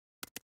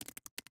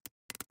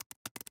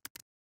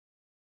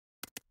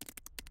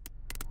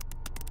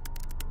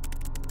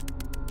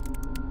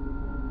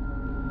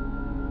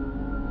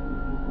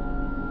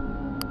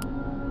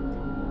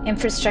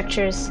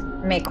Infrastructures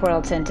make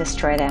worlds and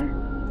destroy them.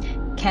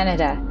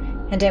 Canada,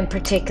 and in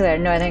particular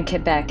northern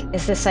Quebec,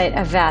 is the site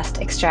of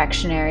vast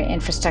extractionary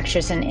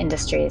infrastructures and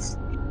industries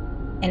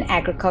in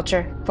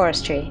agriculture,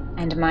 forestry,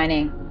 and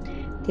mining.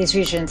 These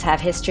regions have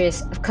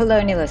histories of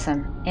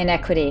colonialism,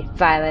 inequity,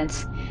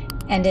 violence,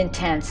 and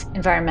intense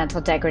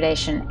environmental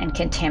degradation and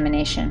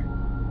contamination.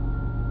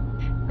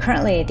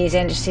 Currently, these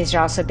industries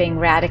are also being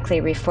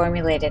radically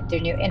reformulated through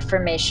new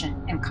information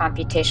and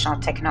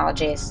computational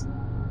technologies.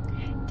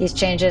 These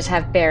changes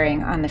have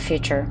bearing on the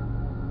future.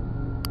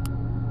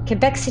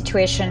 Quebec's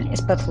situation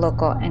is both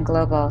local and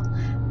global.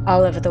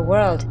 All over the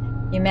world,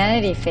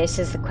 humanity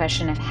faces the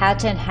question of how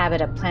to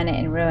inhabit a planet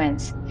in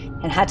ruins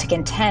and how to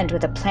contend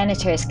with the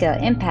planetary scale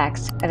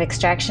impacts of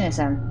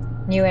extractionism,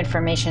 new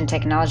information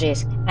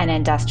technologies, and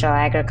industrial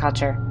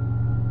agriculture.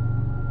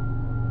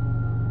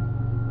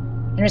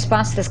 In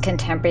response to this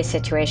contemporary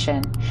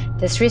situation,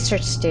 this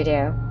research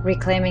studio,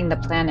 Reclaiming the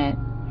Planet,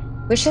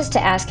 wishes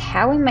to ask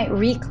how we might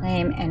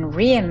reclaim and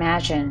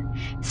reimagine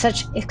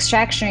such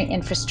extractionary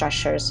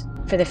infrastructures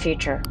for the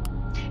future.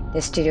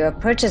 This studio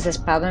approaches this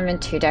problem in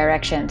two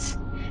directions.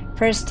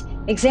 First,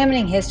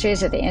 examining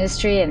histories of the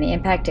industry and the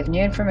impact of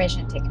new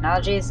information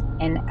technologies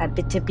in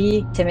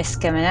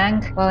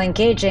Abitibi-Témiscamingue, while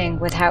engaging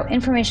with how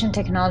information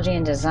technology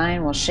and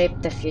design will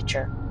shape the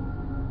future.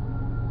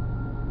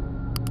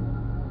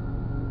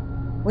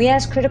 We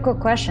ask critical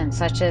questions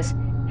such as,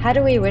 how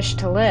do we wish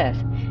to live?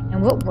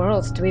 And what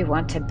worlds do we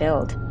want to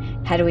build?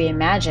 How do we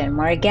imagine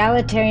more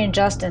egalitarian,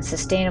 just, and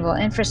sustainable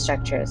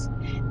infrastructures?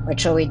 What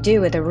shall we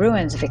do with the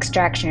ruins of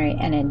extractionary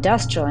and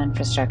industrial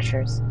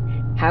infrastructures?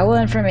 How will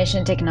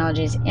information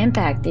technologies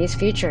impact these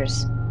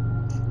futures?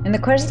 In the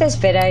course of this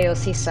video, you'll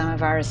see some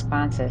of our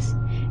responses.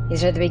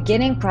 These are the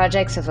beginning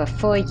projects of a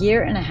full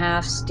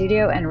year-and-a-half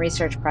studio and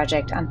research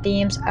project on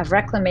themes of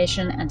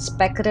reclamation and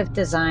speculative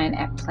design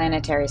at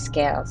planetary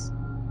scales.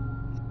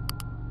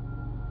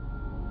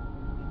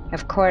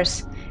 Of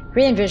course,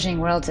 re-envisioning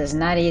worlds is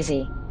not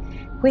easy.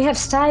 We have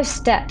 5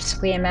 steps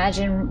we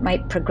imagine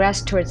might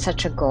progress towards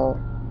such a goal.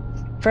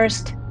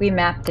 First, we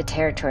map the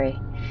territory.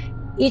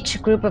 Each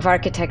group of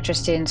architecture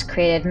students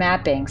created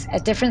mappings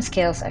at different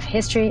scales of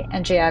history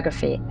and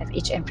geography of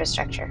each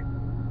infrastructure.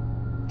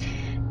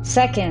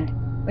 Second,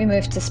 we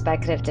move to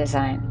speculative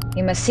design.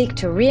 We must seek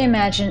to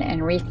reimagine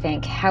and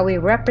rethink how we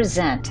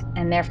represent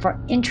and therefore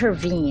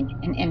intervene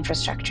in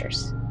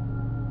infrastructures.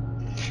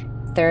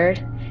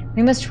 Third,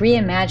 we must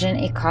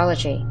reimagine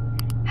ecology.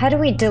 How do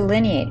we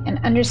delineate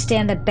and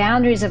understand the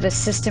boundaries of a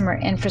system or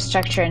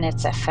infrastructure and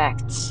its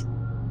effects?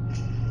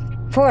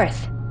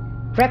 Fourth,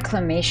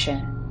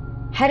 reclamation.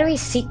 How do we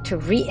seek to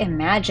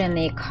reimagine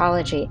the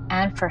ecology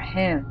and for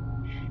whom?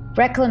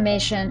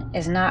 Reclamation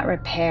is not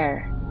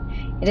repair.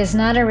 It is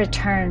not a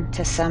return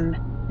to some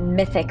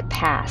mythic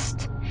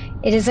past.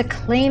 It is a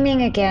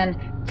claiming again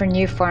for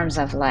new forms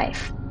of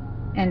life.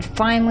 And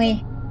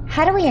finally,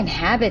 how do we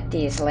inhabit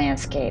these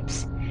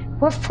landscapes?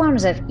 What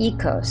forms of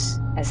ecos,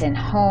 as in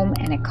home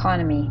and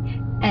economy,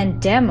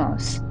 and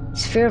demos,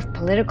 sphere of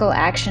political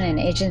action and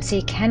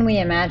agency, can we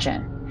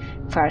imagine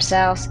for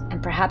ourselves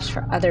and perhaps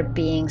for other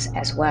beings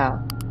as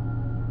well?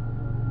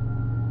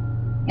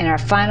 In our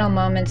final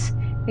moments,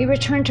 we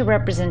return to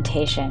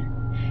representation,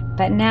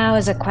 but now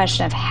is a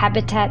question of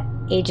habitat,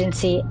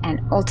 agency, and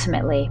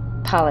ultimately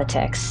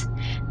politics,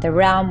 the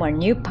realm where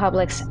new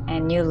publics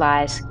and new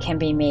lives can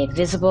be made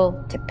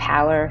visible to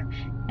power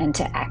and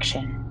to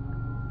action.